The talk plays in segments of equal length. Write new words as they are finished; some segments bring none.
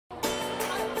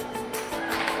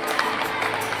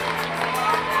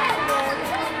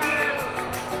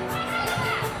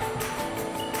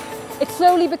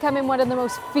slowly becoming one of the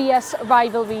most fierce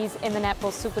rivalries in the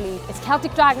Netball Super League. It's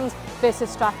Celtic Dragons versus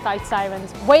Strathclyde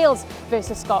Sirens, Wales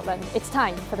versus Scotland. It's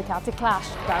time for the Celtic Clash,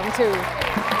 round 2.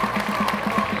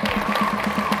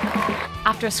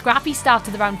 After a scrappy start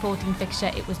to the round 14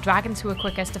 fixture, it was Dragons who were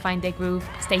quickest to find their groove,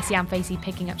 Stacey Facey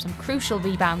picking up some crucial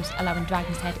rebounds, allowing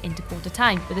Dragons to head into quarter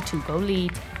time with a 2-goal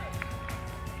lead.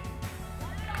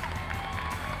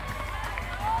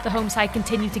 The home side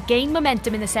continued to gain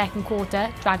momentum in the second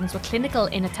quarter. Dragons were clinical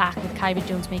in attack, with Kyra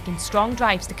Jones making strong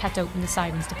drives to cut open the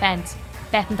Sirens' defence.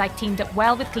 Bethendike teamed up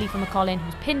well with Khalifa McCollin,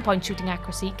 whose pinpoint shooting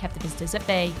accuracy kept the visitors at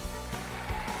bay.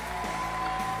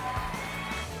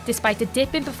 Despite a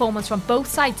dip in performance from both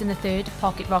sides in the third,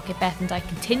 Pocket Rocket Bethendike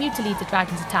continued to lead the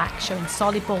Dragons' attack, showing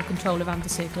solid ball control around the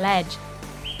circle edge.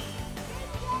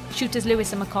 Shooters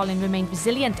Lewis and McCollin remained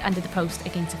resilient under the post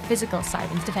against a physical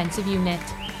Sirens defensive unit.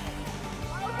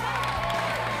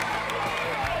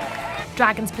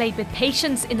 Dragons played with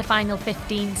patience in the final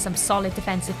 15, some solid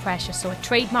defensive pressure saw a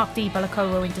trademark Dee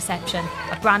Balakoro interception.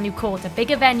 A brand new court, a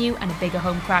bigger venue and a bigger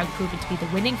home crowd proving to be the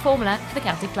winning formula for the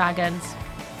Celtic Dragons.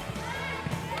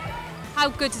 How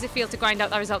good does it feel to grind out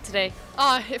that result today?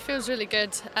 Oh, it feels really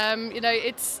good. You know,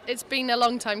 it's been a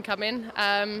long time coming,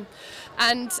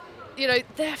 and you know,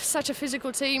 they're such a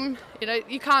physical team. You know,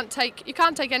 you can't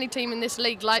take any team in this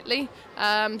league lightly.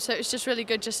 So it's just really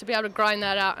good just to be able to grind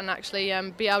that out and actually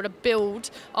be able to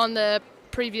build on the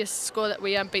previous score that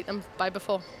we beat them by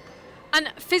before. And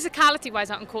physicality-wise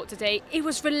out on court today, it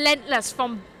was relentless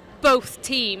from both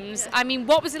teams. I mean,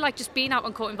 what was it like just being out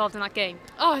on court involved in that game?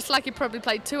 Oh, it's like you probably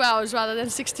played 2 hours rather than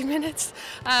 60 minutes.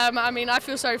 I mean, I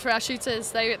feel sorry for our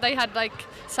shooters. They had like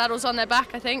saddles on their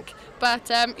back, I think.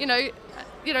 But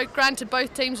you know, granted,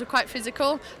 both teams were quite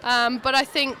physical, but I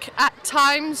think at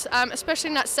times, especially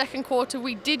in that second quarter,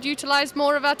 we did utilise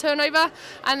more of our turnover,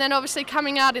 and then obviously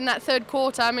coming out in that third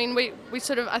quarter, I mean, we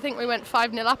sort of, I think we went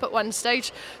 5-0 up at one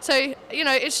stage. So, you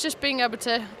know, it's just being able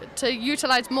to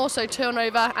utilise more so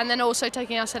turnover, and then also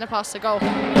taking our centre pass to goal.